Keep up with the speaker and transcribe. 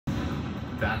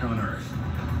back on Earth.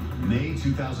 May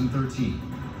 2013,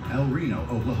 El Reno,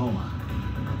 Oklahoma.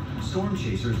 Storm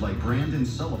chasers like Brandon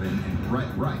Sullivan and Brett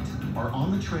Wright are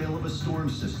on the trail of a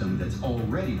storm system that's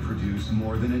already produced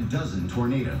more than a dozen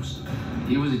tornadoes.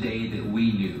 It was a day that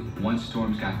we knew once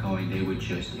storms got going, they would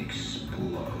just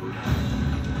explode.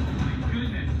 My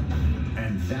goodness.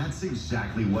 And that's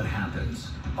exactly what happens.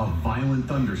 A violent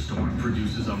thunderstorm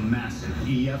produces a massive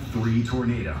EF3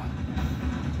 tornado.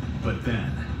 But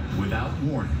then, without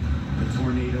warning, the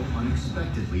tornado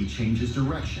unexpectedly changes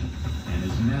direction and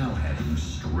is now heading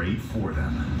straight for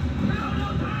them.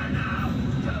 No, burn now!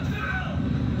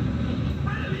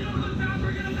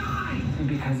 We're gonna die!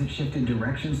 Because it shifted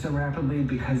direction so rapidly,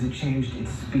 because it changed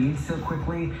its speed so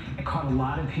quickly, it caught a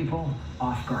lot of people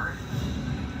off guard.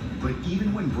 But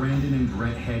even when Brandon and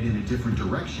Brett head in a different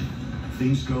direction,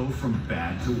 things go from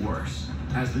bad to worse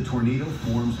as the tornado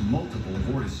forms multiple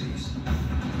vortices.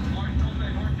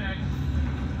 Multiple-vortex.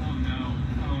 Oh no.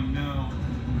 Oh no.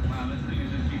 Wow, this thing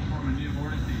is just keep forming new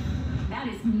vortices. That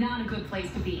is not a good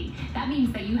place to be. That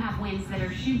means that you have winds that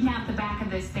are shooting out the back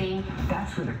of this thing.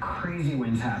 That's where the crazy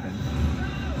winds happen.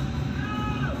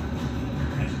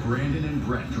 As Brandon and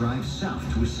Brett drive south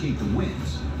to escape the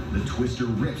winds, the twister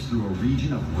rips through a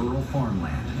region of rural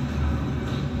farmland.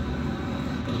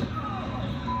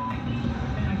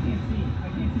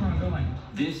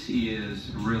 This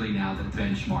is really now the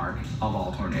benchmark of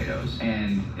all tornadoes,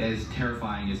 and as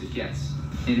terrifying as it gets.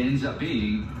 It ends up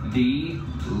being the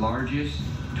largest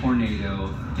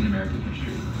tornado in American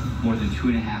history, more than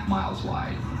 2.5 miles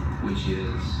wide, which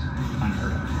is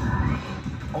unheard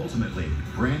of. Ultimately,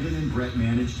 Brandon and Brett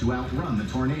manage to outrun the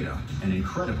tornado and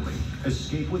incredibly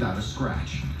escape without a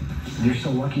scratch. You're so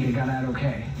lucky they got out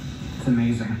okay. It's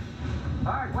amazing.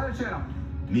 All right, Weather Channel.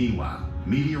 Meanwhile,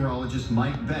 meteorologist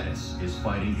Mike Bettis is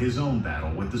fighting his own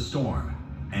battle with the storm,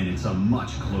 and it's a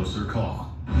much closer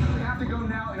call. We have to go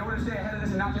now in order to stay ahead of this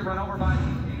and not get run over by...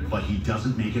 But he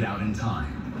doesn't make it out in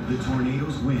time. The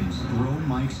tornado's winds throw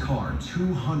Mike's car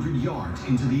 200 yards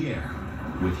into the air,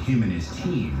 with him and his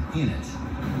team in it.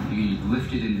 You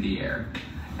lift it into the air,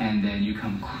 and then you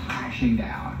come crashing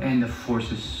down, and the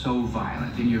force is so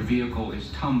violent, and your vehicle is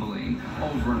tumbling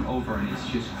over and over, and it's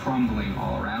just crumbling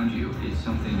all around you. It's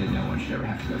something that no one should ever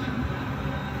have to go through.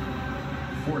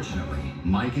 Fortunately,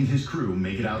 Mike and his crew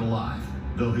make it out alive,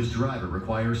 though his driver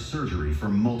requires surgery for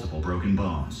multiple broken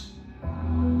bones.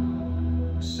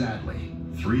 Sadly,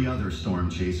 3 other storm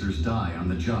chasers die on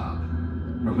the job.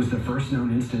 It was the first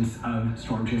known instance of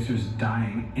storm chasers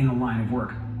dying in a line of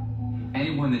work.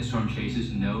 Anyone that storm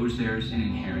chases knows there's an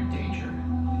inherent danger.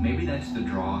 Maybe that's the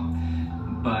draw,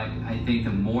 but I think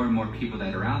the more and more people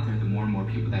that are out there, the more and more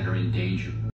people that are in danger.